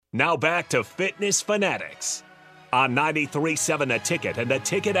Now back to Fitness Fanatics on 93.7 The Ticket and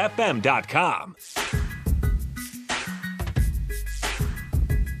theticketfm.com.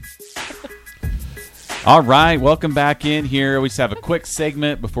 All right, welcome back in here. We just have a quick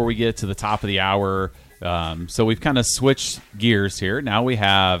segment before we get to the top of the hour. So we've kind of switched gears here. Now we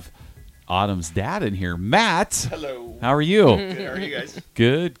have Autumn's dad in here. Matt. Hello. How are you? Good. How are you guys?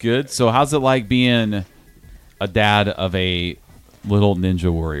 Good, good. So how's it like being a dad of a little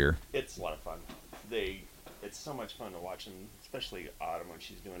ninja warrior? It's a lot of fun. It's so much fun to watch, and especially Autumn when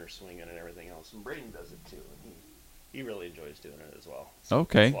she's doing her swinging and everything else. And Braden does it too, and he really enjoys doing it as well. So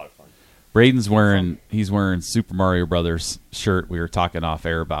Okay. It's a lot of fun. Braden's wearing Super Mario Brothers shirt. We were talking off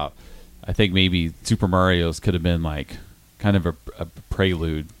air about. I think maybe Super Mario's could have been like kind of a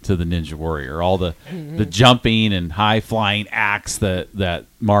prelude to the Ninja Warrior. All the jumping and high flying acts that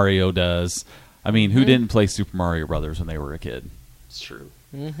Mario does. I mean, who didn't play Super Mario Brothers when they were a kid? It's true.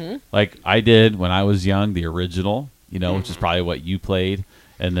 Like I did when I was young, the original, which is probably what you played.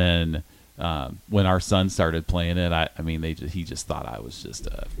 And then when our son started playing it, he just thought I was just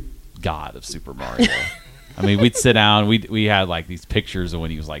a god of Super Mario. I mean, we'd sit down. We had like these pictures of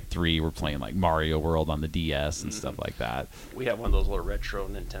when he was like 3. We're playing like Mario World on the DS and stuff like that. We have one of those little retro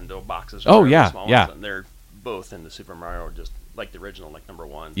Nintendo boxes. Oh, yeah, small yeah. ones, and they're both in the Super Mario, just like the original, like number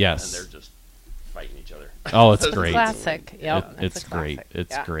 1. Yes. And they're just fighting each other. Oh, it's great. Classic. Yep. It's great. Classic.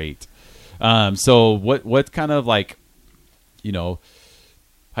 It's Yeah. great. So what kind of like,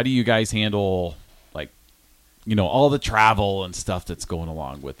 how do you guys handle like, all the travel and stuff that's going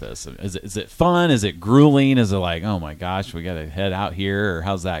along with this? Is it fun? Is it grueling? Is it like, oh my gosh, we got to head out here, or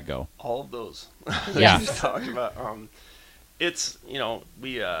how's that go? All of those. Yeah. We talked about. It's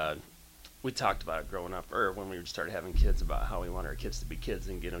we talked about it growing up, or when we started having kids, about how we want our kids to be kids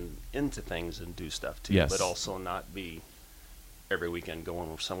and get them into things and do stuff too, Yes. but also not be every weekend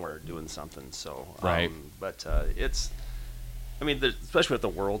going somewhere doing something. So, Right. But especially with the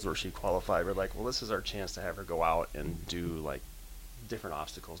Worlds where she qualified, we're like, well, this is our chance to have her go out and do like different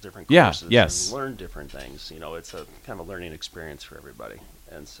obstacles, different courses, yes. and learn different things. It's a kind of a learning experience for everybody,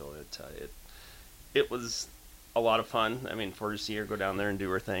 and so it was a lot of fun. I mean, for to see her go down there and do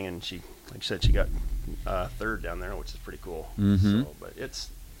her thing, and she, like you said, she got third down there, which is pretty cool. Mhm. So, but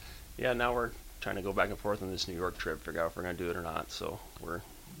now we're trying to go back and forth on this New York trip, figure out if we're going to do it or not. So we're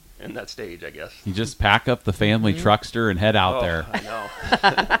in that stage, I guess. You just pack up the family truckster and head out there. I know.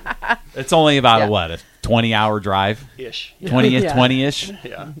 It's only about Yeah. a 20-hour drive? Ish. 20-ish?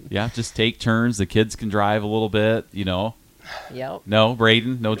 Yeah. Yeah, just take turns. The kids can drive a little bit, Yep. No,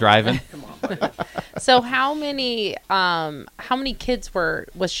 Braden, no driving. Come on, buddy. So how many kids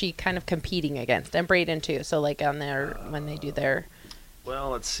was she kind of competing against? And Braden too. So like on their when they do their Well,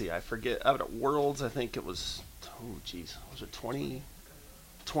 let's see. I forget. Out at Worlds, I think it was, was it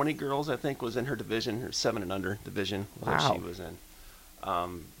 20 girls, I think, was in her division, her 7 and under division that Wow. she was in.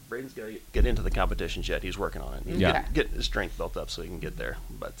 Braden's got to get into the competitions yet. He's working on it. He's Yeah. getting his strength built up so he can get there.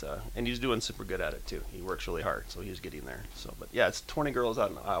 But and he's doing super good at it, too. He works really hard, so he's getting there. So, but yeah, it's 20 girls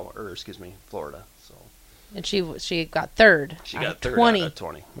out in Florida. So and she got third. she out got of third 20. out of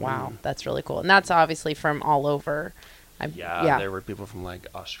 20. Wow, that's really cool. And that's obviously from all over. Yeah, there were people from like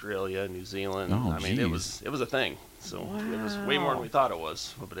Australia, New Zealand. Oh, I mean, geez. it was a thing. So it was way more than we thought it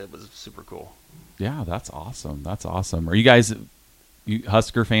was, but it was super cool. Yeah, that's awesome. That's awesome. Are you guys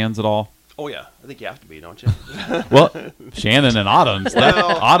Husker fans at all? Oh yeah, I think you have to be, don't you? Well, Shannon and Autumn's.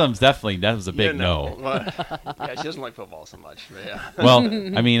 Well, Autumn's definitely, that was a big no. Well, yeah, she doesn't like football so much. But yeah. Well,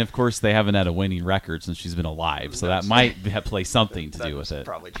 I mean, of course, they haven't had a winning record since she's been alive, so that might play something to do with That's it.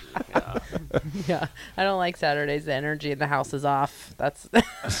 probably true. Yeah. Yeah, I don't like Saturdays. The energy in the house is off. That's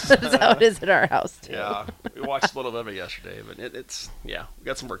how it is at our house too. Yeah, we watched a little bit of it yesterday, but we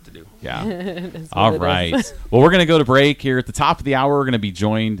got some work to do. Yeah. It is what All it right. is. Well, we're going to go to break here. At the top of the hour, we're going to be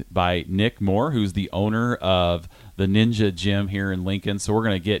joined by Nick Moore, who's the owner of the Ninja Gym here in Lincoln. So we're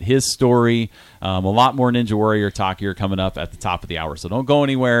going to get his story. A lot more Ninja Warrior talk here coming up at the top of the hour. So don't go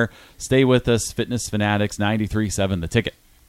anywhere. Stay with us. Fitness Fanatics 93.7 The Ticket.